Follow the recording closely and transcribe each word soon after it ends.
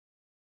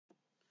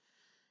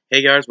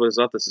Hey guys, what is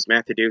up? This is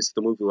Matthew Davis,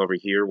 the movie lover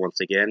here once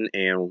again,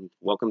 and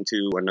welcome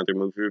to another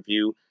movie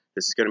review.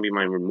 This is going to be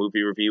my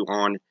movie review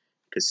on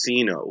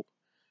Casino,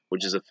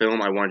 which is a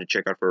film I wanted to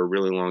check out for a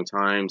really long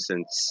time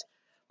since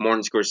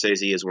Martin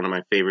Scorsese is one of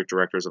my favorite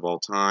directors of all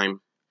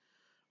time.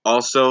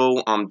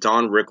 Also,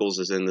 Don Rickles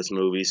is in this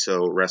movie,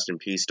 so rest in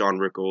peace, Don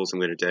Rickles. I'm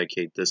going to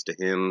dedicate this to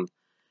him,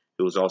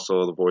 who was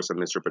also the voice of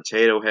Mr.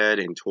 Potato Head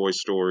in Toy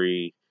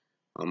Story,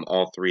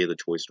 all three of the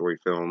Toy Story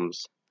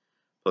films,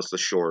 plus the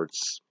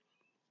shorts.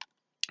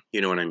 You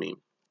know what I mean.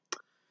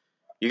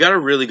 You got a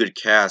really good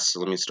cast,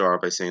 so let me start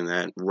off by saying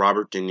that.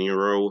 Robert De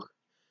Niro,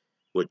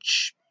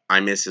 which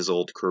I miss his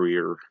old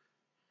career,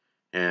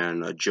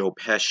 and Joe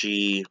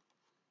Pesci,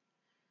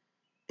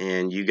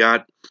 and you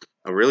got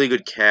a really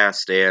good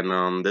cast,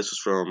 and this was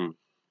from,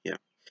 yeah.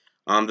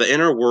 The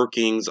inner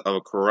workings of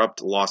a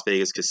corrupt Las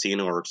Vegas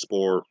casino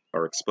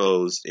are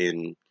exposed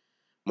in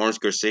Martin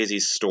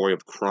Scorsese's story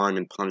of crime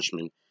and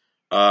punishment.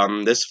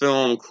 This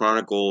film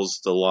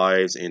chronicles the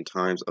lives and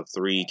times of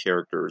three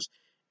characters.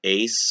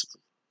 Ace,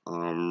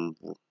 um,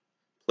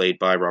 played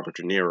by Robert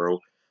De Niro,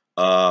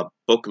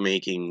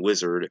 bookmaking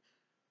wizard,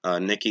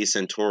 Nicky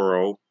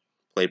Santoro,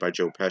 played by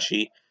Joe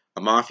Pesci,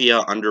 a mafia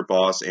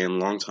underboss and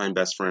longtime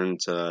best friend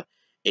to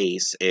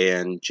Ace,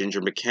 and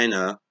Ginger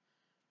McKenna,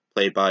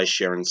 played by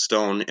Sharon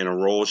Stone, in a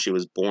role she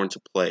was born to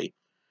play.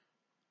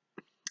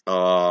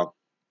 Uh,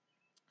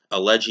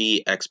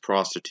 Alleged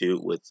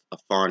ex-prostitute with a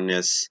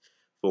fondness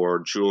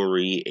for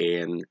jewelry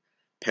and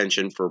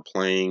penchant for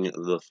playing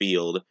the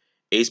field.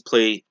 Ace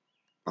play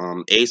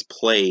Ace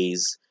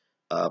plays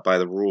by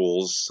the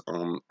rules.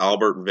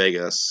 Albert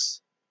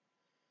Vegas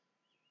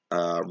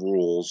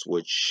rules,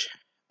 which,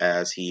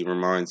 as he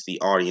reminds the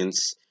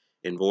audience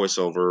in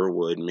voiceover,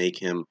 would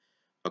make him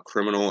a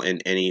criminal in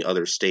any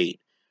other state.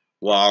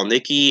 While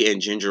Nikki and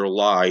Ginger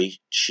lie,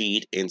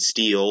 cheat, and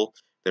steal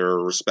their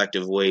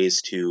respective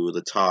ways to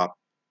the top,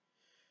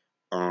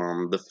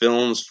 the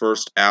film's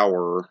first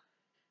hour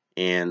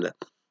and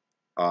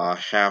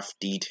half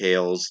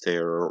details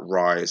their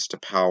rise to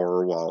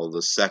power, while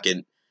the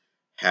second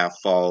half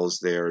follows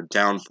their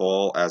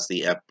downfall as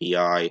the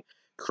FBI,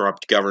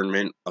 corrupt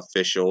government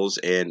officials,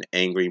 and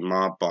angry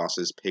mob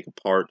bosses pick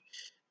apart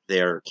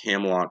their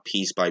Camelot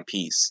piece by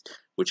piece,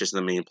 which is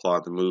the main plot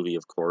of the movie,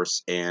 of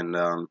course. And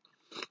let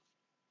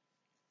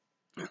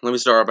me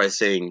start by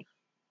saying,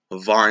 a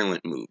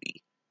violent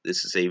movie.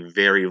 This is a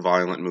very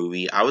violent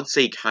movie. I would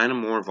say kind of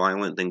more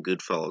violent than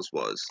Goodfellas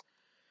was.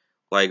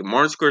 Like,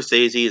 Martin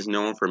Scorsese is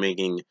known for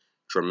making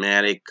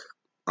dramatic,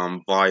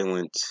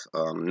 violent,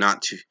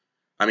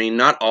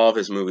 not all of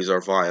his movies are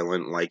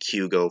violent, like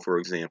Hugo, for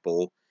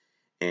example,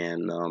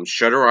 and,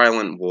 Shutter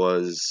Island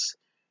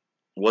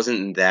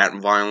wasn't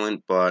that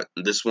violent, but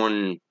this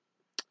one,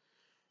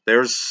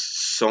 there's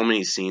so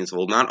many scenes,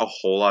 well, not a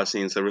whole lot of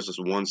scenes, there was this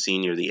one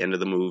scene near the end of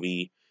the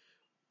movie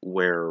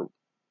where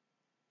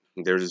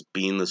there's just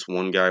being this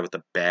one guy with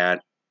a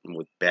bat,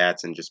 with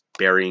bats, and just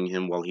burying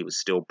him while he was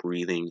still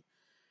breathing.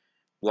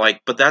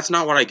 Like, but that's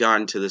not what I got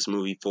into this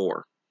movie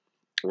for.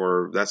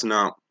 Or that's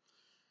not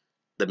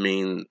the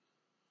main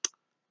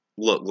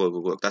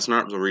look. That's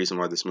not the reason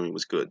why this movie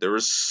was good. There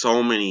was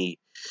so many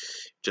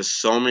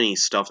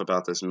stuff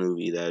about this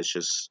movie that is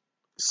just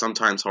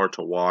sometimes hard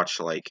to watch.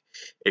 Like,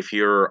 if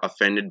you're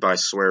offended by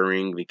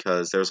swearing,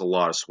 because there's a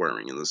lot of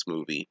swearing in this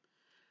movie,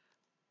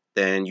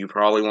 then you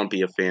probably won't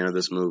be a fan of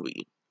this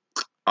movie.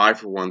 I,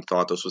 for one,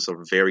 thought this was a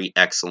very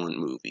excellent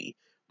movie.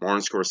 Martin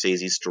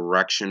Scorsese's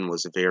direction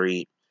was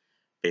very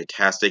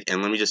fantastic,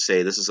 and let me just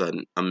say, this is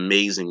an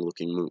amazing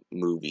looking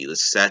movie. The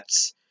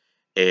sets,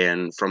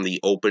 and from the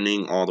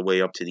opening all the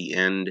way up to the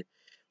end,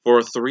 for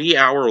a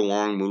 3-hour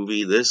long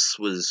movie, this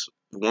was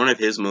one of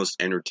his most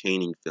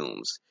entertaining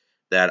films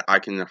that I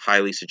can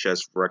highly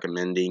suggest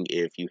recommending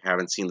if you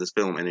haven't seen this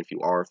film and if you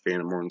are a fan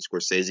of Martin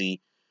Scorsese,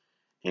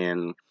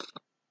 and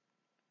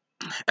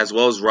as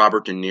well as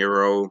Robert De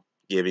Niro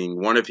giving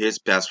one of his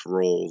best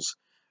roles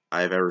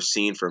I've ever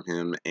seen from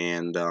him,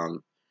 and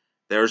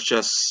there's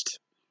just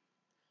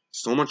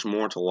so much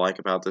more to like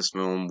about this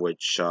film,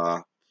 which,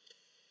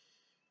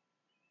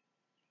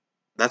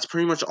 that's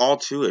pretty much all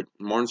to it.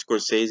 Martin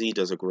Scorsese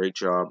does a great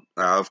job.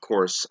 Of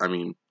course, I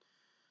mean,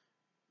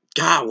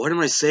 God, what am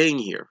I saying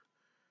here?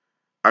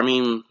 I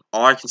mean,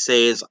 all I can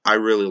say is I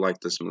really like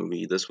this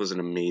movie. This was an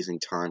amazing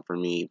time for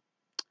me.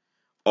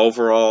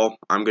 Overall,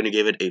 I'm going to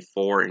give it a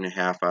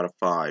 4.5 out of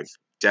 5.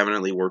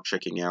 Definitely worth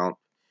checking out.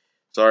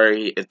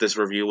 Sorry if this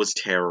review was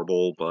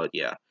terrible, but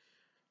yeah.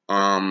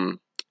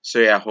 So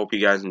yeah, hope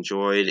you guys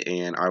enjoyed,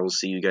 and I will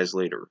see you guys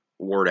later.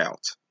 Word out.